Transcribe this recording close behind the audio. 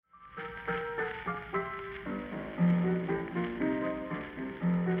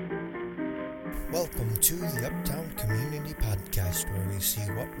Welcome to the Uptown Community Podcast, where we see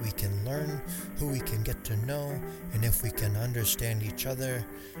what we can learn, who we can get to know, and if we can understand each other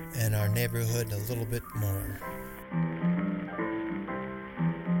and our neighborhood a little bit more.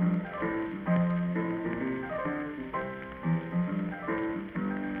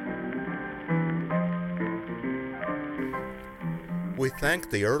 We thank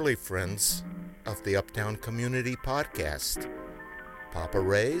the early friends of the Uptown Community Podcast, Papa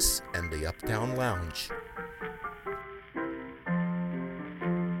Ray's and the Uptown Lounge.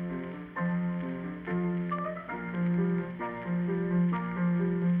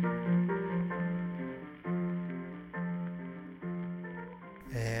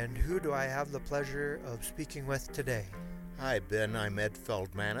 And who do I have the pleasure of speaking with today? Hi, Ben. I'm Ed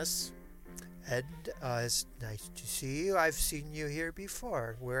Feldmanis. Ed, it's nice to see you. I've seen you here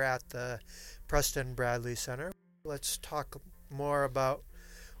before. We're at the Preston Bradley Center. Let's talk more about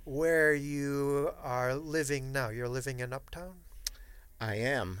where you are living now. You're living in Uptown? I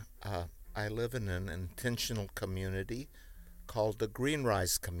am. I live in an intentional community called the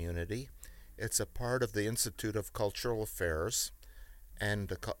Greenrise Community. It's a part of the Institute of Cultural Affairs, and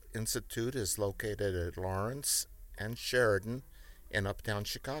the Institute is located at Lawrence and Sheridan in Uptown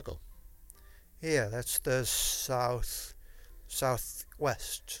Chicago. Yeah, that's the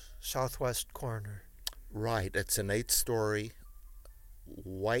southwest corner. Right. It's an 8-story,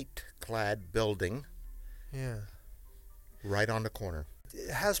 white-clad building. Yeah. Right on the corner.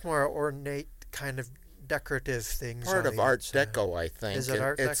 It has more ornate kind of decorative things. Part of Art Deco, I think. Is it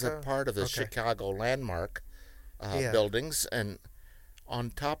Art Deco? It's a part of the Chicago landmark buildings, and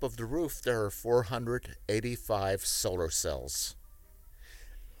on top of the roof there are 485 solar cells.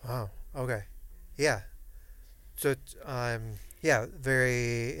 Wow. Okay. Yeah. So,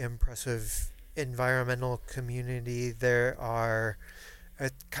 very impressive environmental community. There are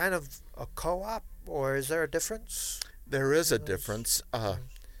kind of a co-op, or is there a difference? There is a difference.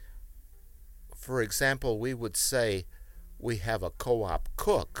 For example, we would say we have a co-op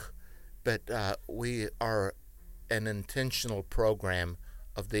cook, but we are an intentional program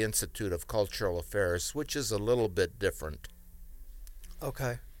of the Institute of Cultural Affairs, which is a little bit different.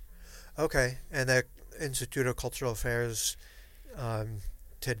 Okay, and the Institute of Cultural Affairs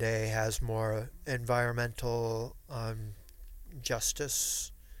today has more environmental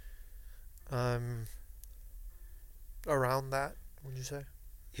justice around that, would you say?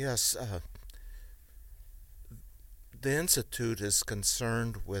 Yes. The Institute is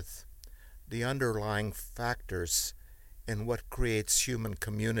concerned with the underlying factors in what creates human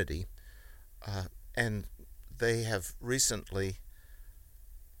community, and they have recently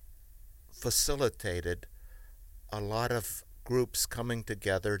facilitated a lot of groups coming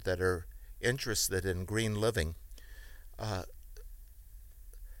together that are interested in green living. The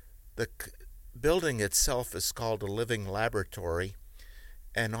building itself is called a living laboratory,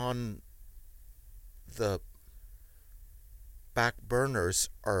 and on the back burners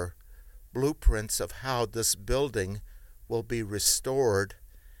are blueprints of how this building will be restored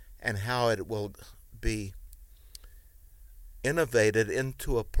and how it will be innovated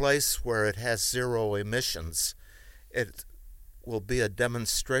into a place where it has zero emissions. It will be a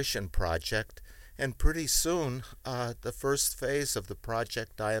demonstration project, and pretty soon the first phase of the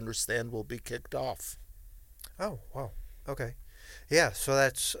project, I understand, will be kicked off. Oh, wow. Okay. Yeah, so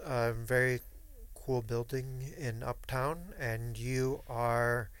that's a very cool building in Uptown, and you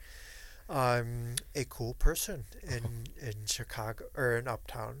are a cool person in Chicago, or in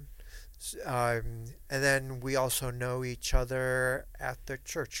Uptown. And then we also know each other at the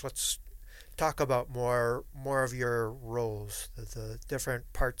church. Let's talk about more of your roles, the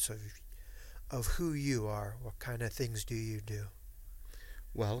different parts of who you are. What kind of things do you do?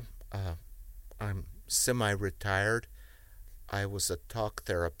 Well, I'm semi-retired. I was a talk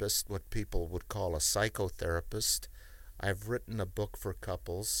therapist, what people would call a psychotherapist. I've written a book for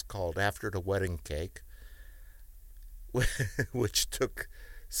couples called After the Wedding Cake, which took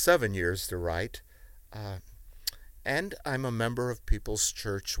 7 years to write, and I'm a member of People's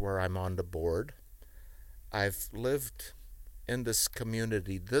Church where I'm on the board. I've lived in this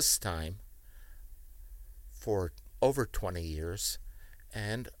community this time for over 20 years,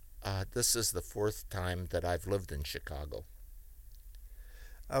 and this is the 4th time that I've lived in Chicago.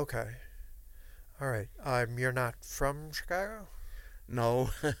 Okay. All right. You're not from Chicago?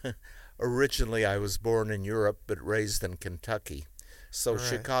 No. Originally I was born in Europe but raised in Kentucky. So right.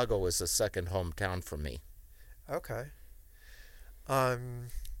 Chicago is a second hometown for me. Okay.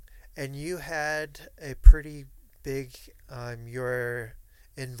 And you had a pretty big, you're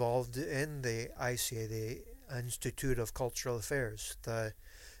involved in the ICA, the Institute of Cultural Affairs, the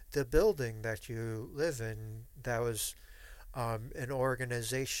the building that you live in, that was an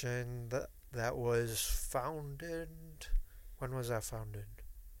organization that was founded. When was that founded?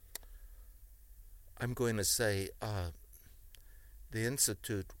 I'm going to say the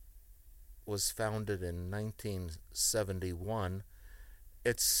Institute was founded in 1971.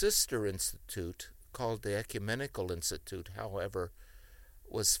 Its sister institute, called the Ecumenical Institute, however,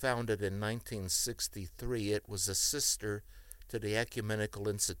 was founded in 1963. It was a sister to the Ecumenical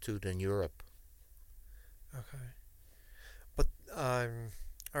Institute in Europe. Okay. But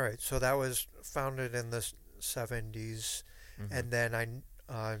all right. So that was founded in the 70s, Mm-hmm. and then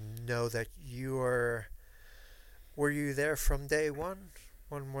I know that you were you there from day one?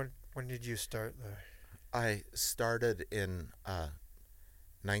 When did you start there? I started in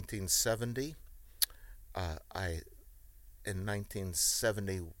 1970. I In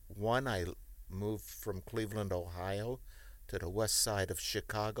 1971 I moved from Cleveland, Ohio, to the west side of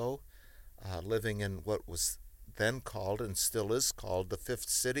Chicago, living in what was then called and still is called the Fifth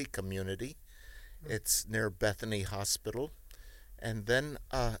City community. It's near Bethany Hospital. And then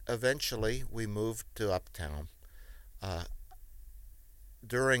eventually we moved to Uptown. Uh,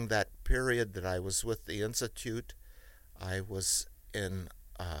 During that period that I was with the Institute, I was in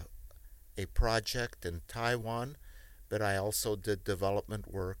a project in Taiwan, but I also did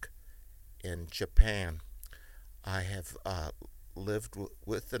development work in Japan. I have lived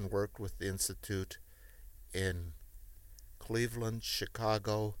with and worked with the Institute in Cleveland,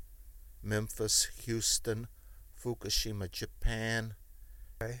 Chicago, Memphis, Houston, Fukushima, Japan.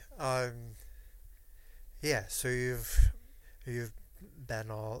 Okay. Yeah. So you've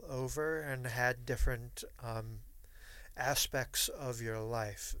been all over and had different aspects of your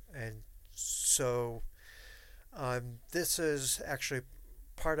life, and so this is actually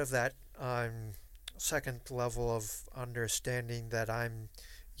part of that second level of understanding that I'm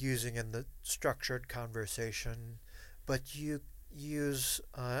using in the structured conversation, but you use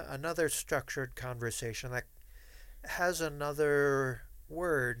another structured conversation that has another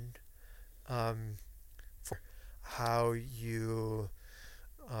word for how you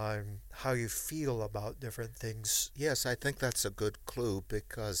feel about different things. Yes, I think that's a good clue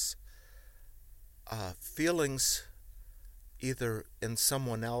because feelings, either in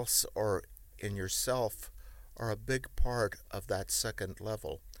someone else or in yourself, are a big part of that second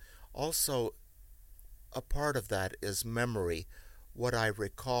level. Also, a part of that is memory, what I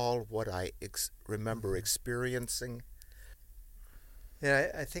recall, what I remember Mm-hmm. experiencing.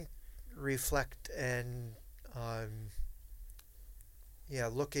 Yeah, I think reflect and um, yeah,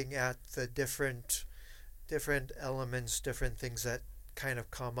 looking at the different elements, different things that kind of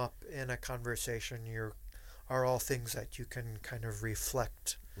come up in a conversation, are all things that you can kind of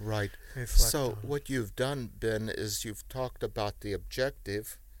Right. reflect So, on. what you've done, Ben, is you've talked about the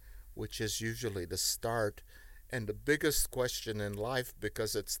objective, which is usually the start, and the biggest question in life,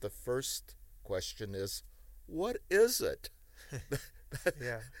 because it's the first question, is what is it?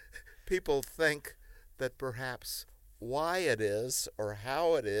 Yeah, People think that perhaps why it is, or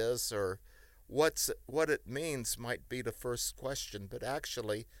how it is, or what it means might be the first question, but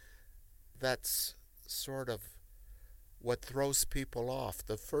actually, that's sort of what throws people off.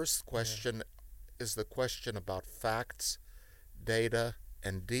 The first yeah, question is the question about facts, data,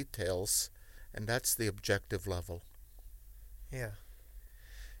 and details, and that's the objective level. yeah,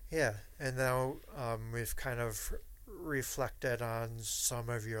 yeah. And now we've kind of reflected on some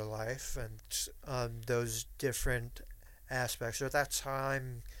of your life and those different aspects. Or that's how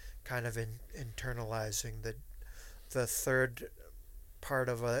I'm kind of internalizing the third part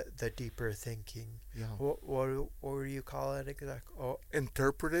of the deeper thinking. Yeah. What do you call it exactly? Oh,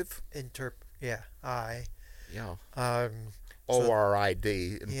 Interpretive? Yeah, I. Yeah. Um, so ORID.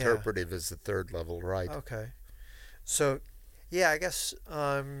 yeah, Interpretive is the third level, right? okay. So yeah, I guess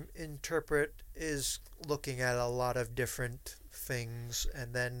interpret is looking at a lot of different things,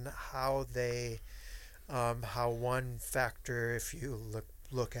 and then how one factor, if you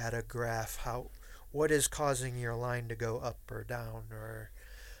look at a graph, how what is causing your line to go up or down, or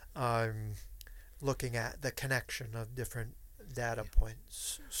um, looking at the connection of different data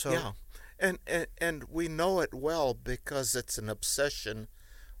points. So Yeah. And we know it well because it's an obsession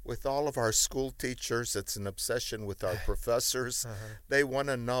with all of our school teachers. It's an obsession with our professors. uh They want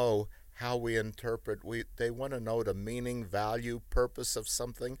to know how we interpret. They want to know the meaning, value, purpose of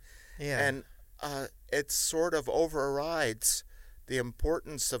something, yeah, and it sort of overrides the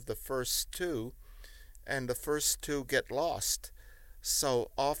importance of the first two, and the first two get lost.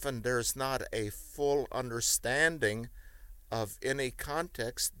 So often there's not a full understanding of any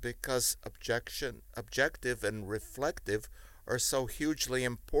context because objective and reflective are so hugely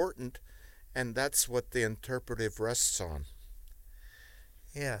important, and that's what the interpretive rests on.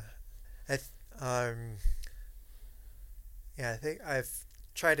 Yeah. I th- um, yeah, I think I've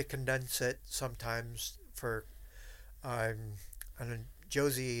tried to condense it sometimes for um, I don't know,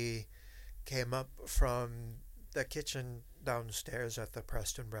 Josie came up from the kitchen downstairs at the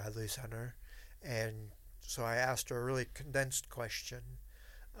Preston Bradley Center, and so I asked her a really condensed question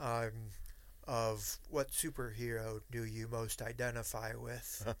um, of what superhero do you most identify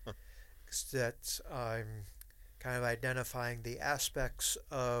with? That's kind of identifying the aspects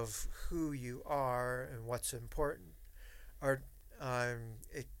of who you are and what's important. Or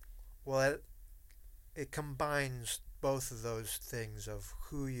it well, it combines both of those things of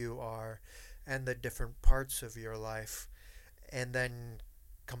who you are and the different parts of your life, and then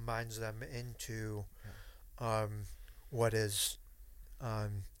combines them into um, what is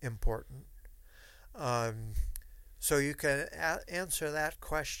important. Um, so you can answer that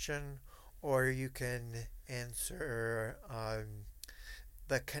question, or you can answer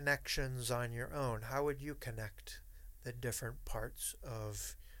the connections on your own. How would you connect the different parts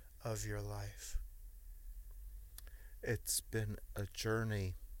of your life? It's been a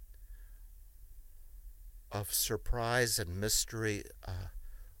journey of surprise and mystery,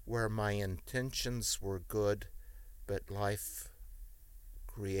 where my intentions were good, but life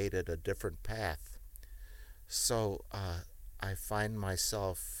created a different path. So I find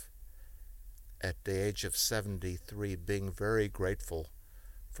myself at the age of 73 being very grateful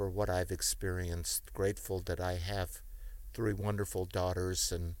for what I've experienced, grateful that I have 3 wonderful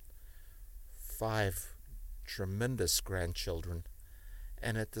daughters and 5 tremendous grandchildren.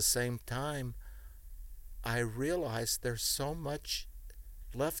 And at the same time, I realize there's so much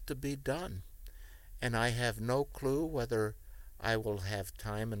left to be done. And I have no clue whether I will have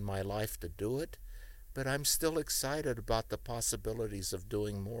time in my life to do it, but I'm still excited about the possibilities of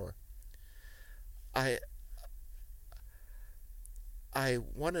doing more. I I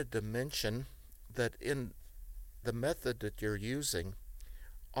wanted to mention that in the method that you're using,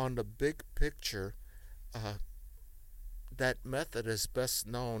 on the big picture, uh, that method is best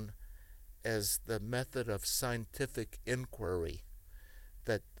known as the method of scientific inquiry.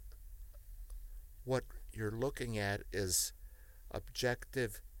 That what you're looking at is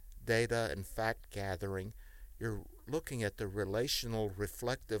objective data and fact gathering. You're looking at the relational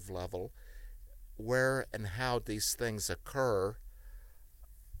reflective level, where and how these things occur,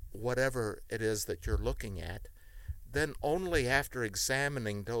 whatever it is that you're looking at. Then only after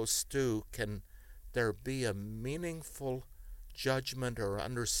examining those two can there be a meaningful judgment or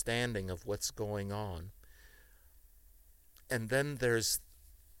understanding of what's going on. And then there's,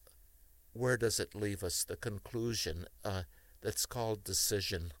 where does it leave us? The conclusion, that's called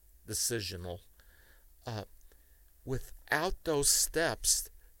decisional. Uh, Without those steps,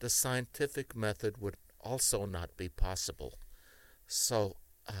 the scientific method would also not be possible. So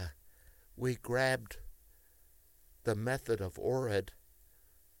we grabbed the method of Orid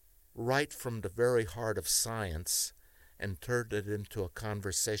right from the very heart of science and turned it into a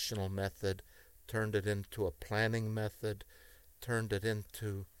conversational method, turned it into a planning method, turned it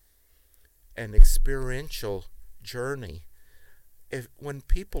into an experiential journey. When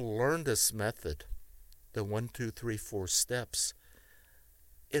people learn this method, the 1, 2, 3, 4 steps,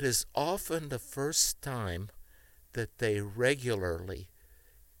 it is often the first time that they regularly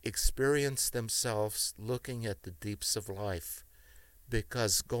experience themselves looking at the deeps of life,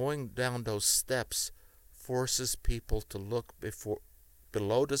 because going down those steps forces people to look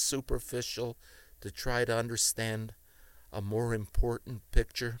below the superficial, to try to understand a more important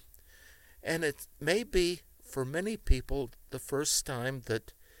picture. And it may be, for many people, the first time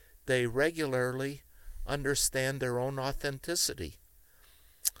that they regularly understand their own authenticity.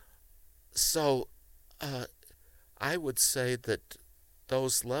 So I would say that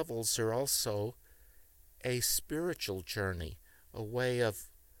those levels are also a spiritual journey, a way of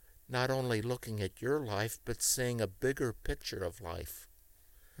not only looking at your life, but seeing a bigger picture of life.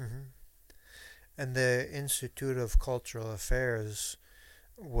 Mm-hmm. And the Institute of Cultural Affairs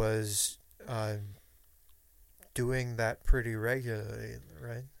was doing that pretty regularly,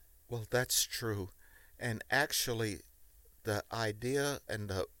 right? Well, that's true. And actually, the idea and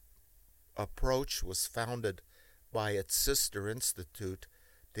the approach was founded by its sister institute,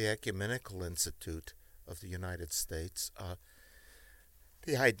 the Ecumenical Institute of the United States.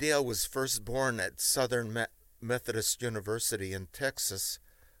 The idea was first born at Southern Methodist University in Texas,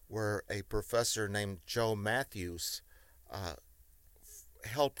 where a professor named Joe Matthews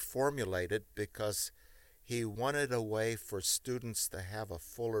helped formulate it, because he wanted a way for students to have a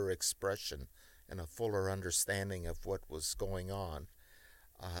fuller expression and a fuller understanding of what was going on.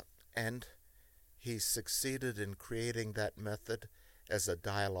 And he succeeded in creating that method as a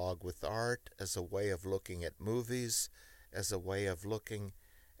dialogue with art, as a way of looking at movies, as a way of looking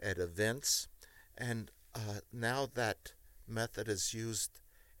at events. And now that method is used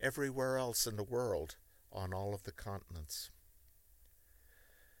everywhere else in the world on all of the continents.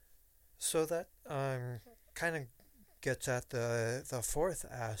 So that kind of gets at the fourth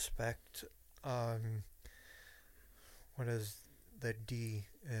aspect. Um, what is the D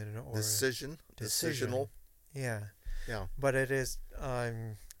in or Decision, decision? decisional. Yeah, Yeah. but it is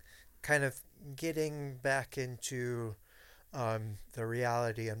kind of getting back into the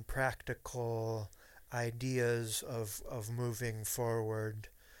reality and practical ideas of moving forward.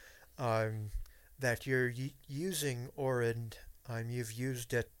 Um, that you're using ORID. You've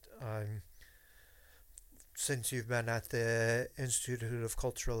used it since you've been at the Institute of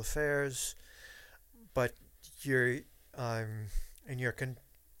Cultural Affairs, but you're and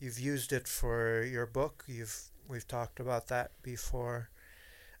you've used it for your book. We've talked about that before,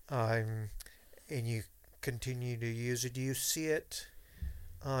 um, and you continue to use it. Do you see it?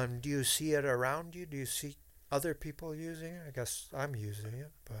 Do you see it around you? Do you see other people using it? I guess I'm using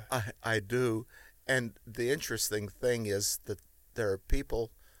it, but I do. And the interesting thing is that there are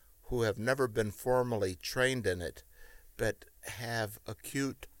people who have never been formally trained in it, but have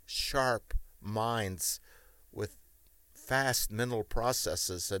acute, sharp minds with fast mental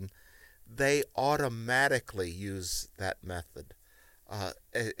processes, and they automatically use that method.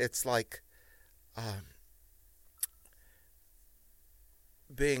 It's like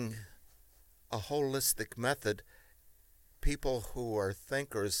being a holistic method. People who are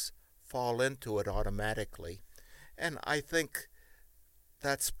thinkers fall into it automatically. And I think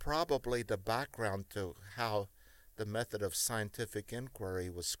that's probably the background to how the method of scientific inquiry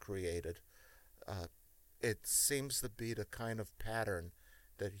was created. Uh, it seems to be the kind of pattern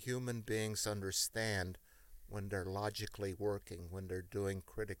that human beings understand when they're logically working, when they're doing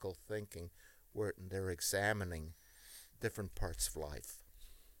critical thinking, when they're examining different parts of life.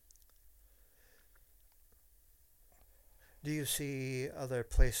 do you see other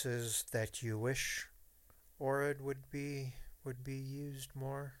places that you wish ORID would be used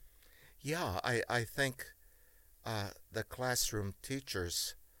more? Yeah, I think the classroom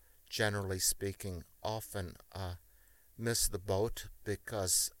teachers, generally speaking, often miss the boat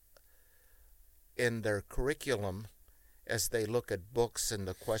because in their curriculum, as they look at books and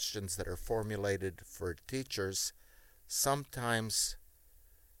the questions that are formulated for teachers, sometimes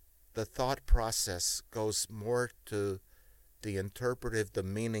the thought process goes more to the interpretive, the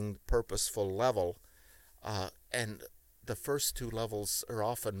meaning, purposeful level, and the first two levels are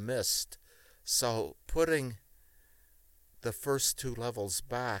often missed. So putting the first two levels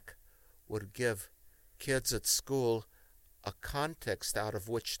back would give kids at school a context out of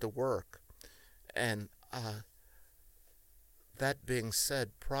which to work. And that being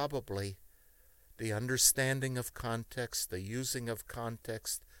said, probably the understanding of context, the using of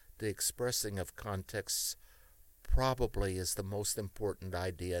context, the expressing of context probably is the most important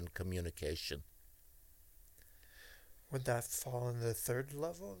idea in communication. Would that fall in the third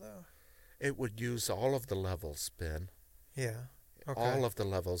level though? It would use all of the levels, Ben. Yeah. Okay. All of the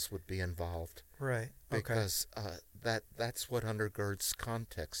levels would be involved Right. Okay. because that's what undergirds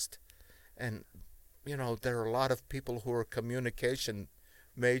context. And there are a lot of people who are communication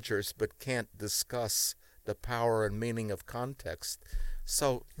majors but can't discuss the power and meaning of context.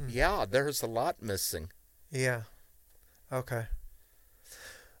 So yeah, there's a lot missing. Yeah. Okay.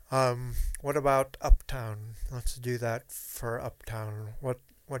 What about Uptown? Let's do that for Uptown.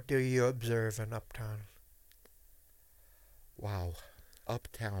 What do you observe in Uptown? Wow,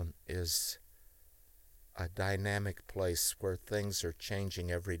 Uptown is a dynamic place where things are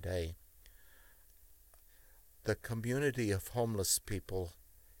changing every day. The community of homeless people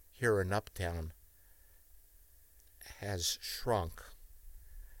here in Uptown has shrunk,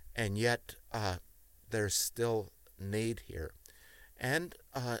 and yet there's still need here. And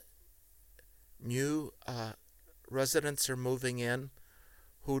new residents are moving in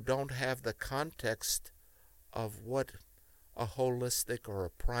who don't have the context of what a holistic or a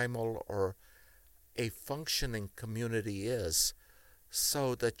primal or a functioning community is.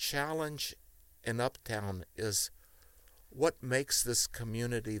 So the challenge in Uptown is what makes this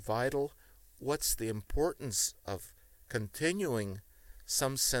community vital? What's the importance of continuing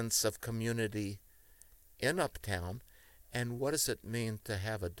some sense of community in Uptown? And what does it mean to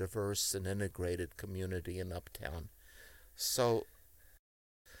have a diverse and integrated community in Uptown? So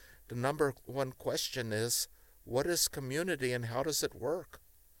the number one question is, what is community and how does it work?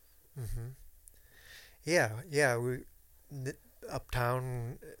 Mm-hmm. Yeah.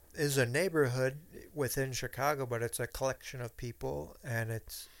 Uptown is a neighborhood within Chicago, but it's a collection of people, and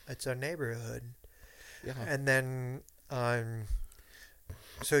it's a neighborhood. Yeah. And then, um,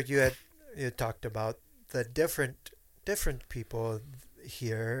 so you talked about the different people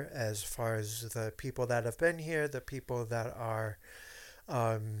here, as far as the people that have been here, the people that are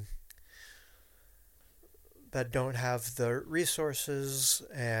um, that don't have the resources,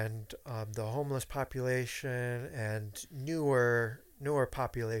 and the homeless population, and newer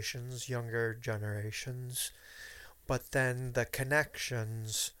populations, younger generations. But then the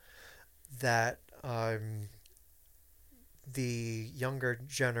connections that the younger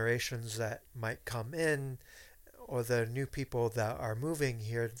generations that might come in, or the new people that are moving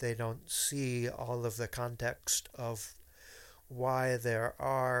here, they don't see all of the context of why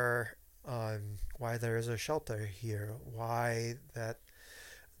why there is a shelter here, why that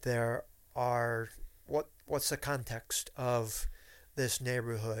there are what's the context of this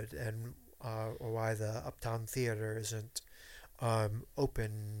neighborhood, and why the Uptown Theater isn't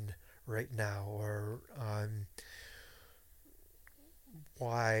open right now, or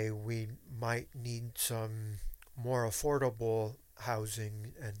why we might need some more affordable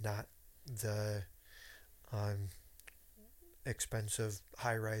housing and not the um, expensive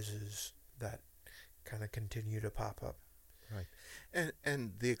high rises that kind of continue to pop up. Right.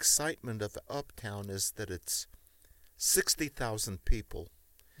 And the excitement of Uptown is that it's 60,000 people,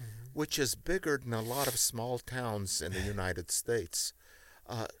 Mm-hmm. which is bigger than a lot of small towns in the United States.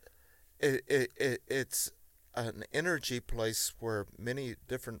 Uh, it's an energy place where many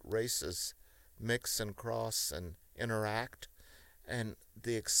different races mix and cross and interact, and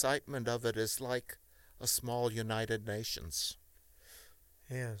the excitement of it is like a small United Nations.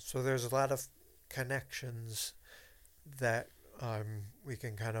 Yeah, so there's a lot of connections that we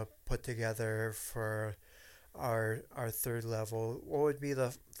can kind of put together for our third level. What would be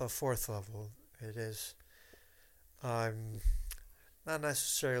the fourth level? It is um, not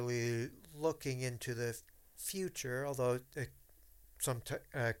necessarily looking into the future, although it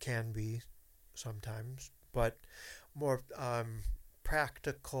can be sometimes, but more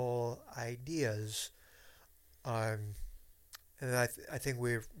practical ideas. Um, and I think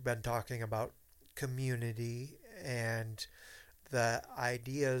we've been talking about community and the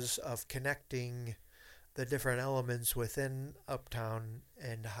ideas of connecting the different elements within Uptown,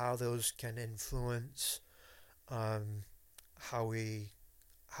 and how those can influence um, how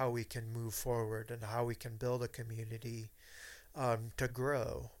we can move forward, and how we can build a community to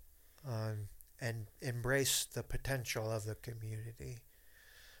grow, um, and embrace the potential of the community.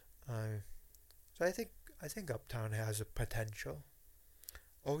 Uh, so I think Uptown has a potential.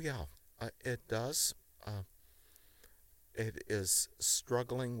 Oh, yeah, it does. Uh, it is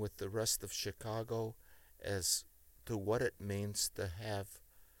struggling with the rest of Chicago as to what it means to have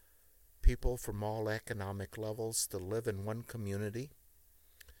people from all economic levels to live in one community.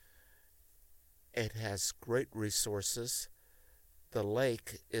 It has great resources. The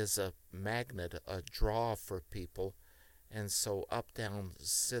lake is a magnet, a draw for people, and so Uptown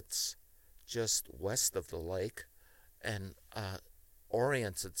sits just west of the lake and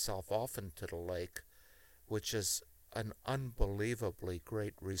orients itself often to the lake, which is an unbelievably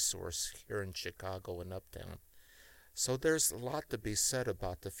great resource here in Chicago and Uptown. So there's a lot to be said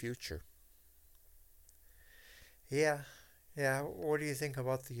about the future. Yeah, yeah. What do you think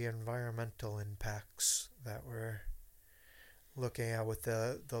about the environmental impacts that we're looking at, with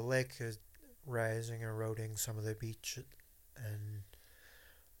the lake is rising, eroding some of the beach, and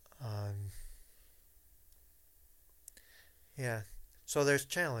um, yeah. So there's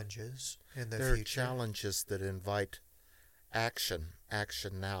challenges in the There are future. challenges that invite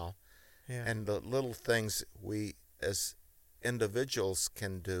action now, Yeah, and the little things we as individuals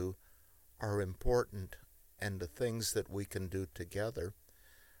can do are important, and the things that we can do together,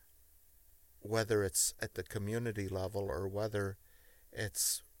 whether it's at the community level or whether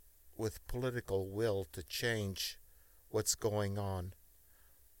it's with political will to change what's going on,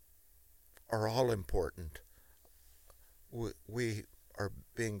 are all important. We are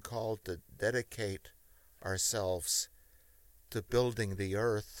being called to dedicate ourselves to building the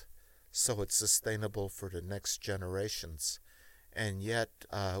earth so it's sustainable for the next generations. And yet,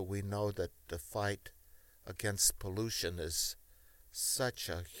 we know that the fight against pollution is such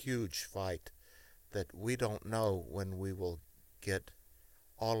a huge fight that we don't know when we will get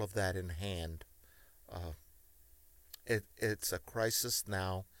all of that in hand. Uh, it's a crisis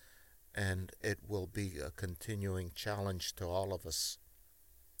now, and it will be a continuing challenge to all of us.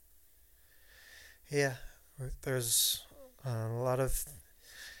 yeah. There's a lot of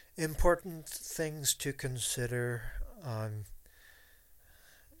important things to consider. And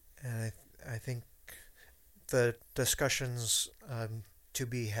I think the discussions to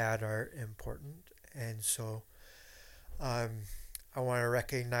be had are important. And so I want to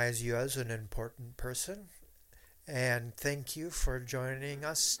recognize you as an important person. And thank you for joining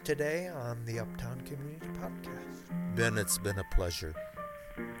us today on the Uptown Community Podcast. Ben, it's been a pleasure.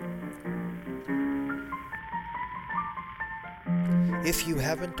 If you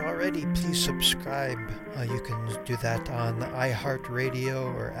haven't already, please subscribe. You can do that on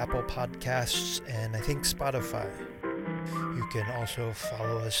iHeartRadio or Apple Podcasts and I think Spotify. You can also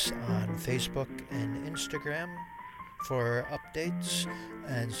follow us on Facebook and Instagram for updates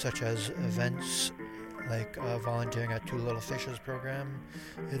and such as events like volunteering at Two Little Fishes program.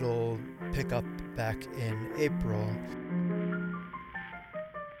 It'll pick up back in April.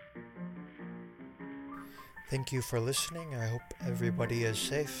 Thank you for listening. I hope everybody is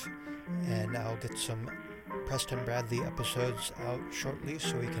safe, and I'll get some Preston Bradley episodes out shortly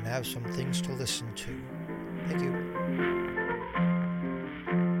so we can have some things to listen to. Thank you.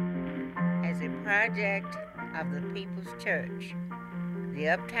 As a project of the People's Church, the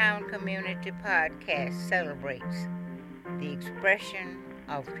Uptown Community Podcast celebrates the expression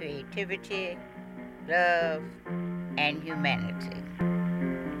of creativity, love, and humanity.